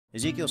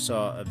Ezekiel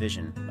saw a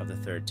vision of the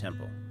third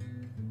temple.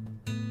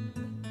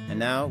 And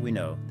now we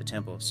know the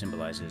temple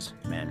symbolizes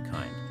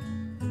mankind.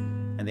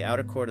 And the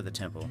outer court of the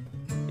temple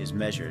is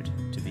measured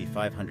to be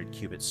 500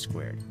 cubits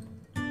squared.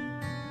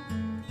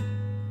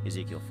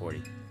 Ezekiel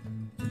 40.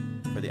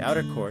 For the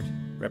outer court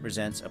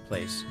represents a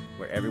place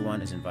where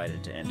everyone is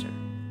invited to enter.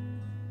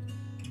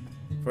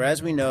 For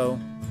as we know,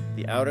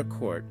 the outer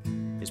court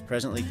is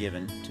presently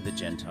given to the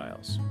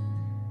Gentiles.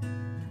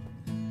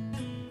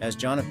 As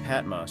John of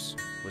Patmos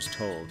was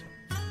told,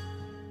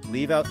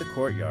 "Leave out the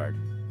courtyard,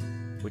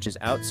 which is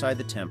outside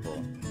the temple,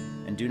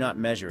 and do not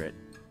measure it,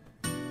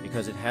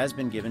 because it has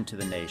been given to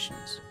the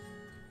nations."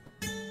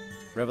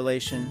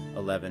 Revelation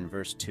 11,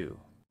 verse 2.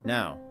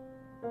 Now,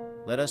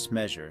 let us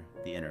measure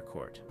the inner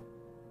court.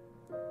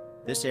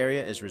 This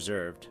area is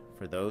reserved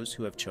for those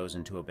who have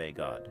chosen to obey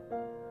God,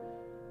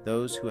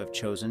 those who have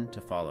chosen to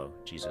follow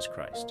Jesus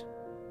Christ.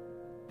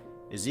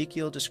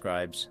 Ezekiel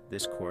describes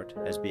this court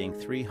as being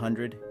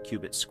 300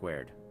 cubits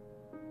squared.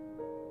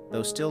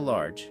 Though still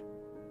large,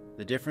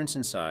 the difference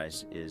in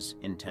size is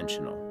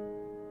intentional.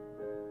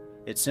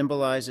 It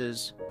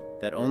symbolizes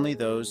that only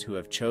those who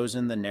have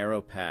chosen the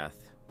narrow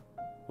path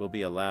will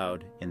be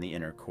allowed in the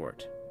inner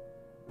court.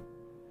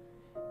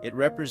 It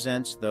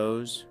represents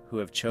those who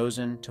have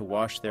chosen to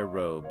wash their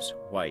robes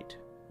white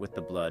with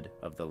the blood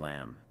of the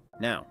Lamb.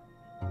 Now,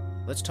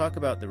 let's talk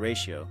about the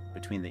ratio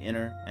between the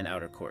inner and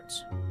outer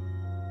courts.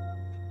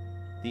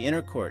 The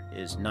inner court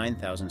is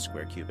 9,000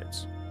 square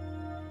cubits,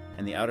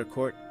 and the outer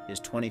court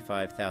is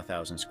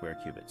 25,000 square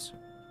cubits.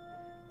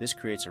 This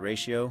creates a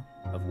ratio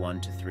of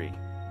 1 to 3.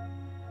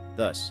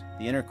 Thus,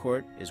 the inner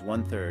court is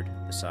 1/3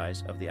 the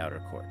size of the outer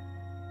court.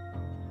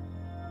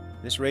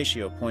 This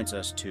ratio points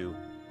us to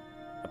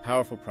a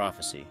powerful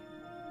prophecy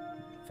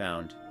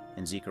found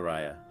in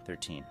Zechariah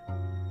 13.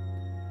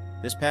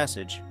 This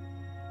passage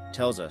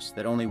tells us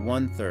that only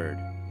 1/3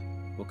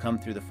 will come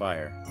through the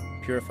fire,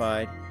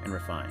 purified and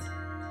refined.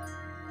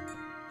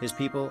 His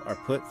people are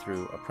put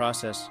through a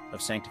process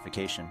of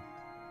sanctification,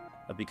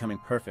 of becoming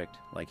perfect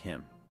like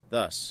Him.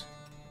 Thus,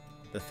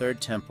 the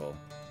third temple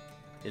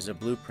is a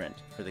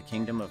blueprint for the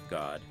kingdom of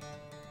God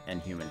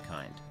and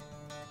humankind.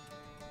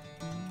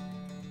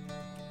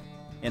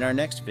 In our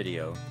next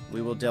video,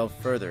 we will delve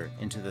further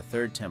into the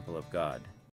third temple of God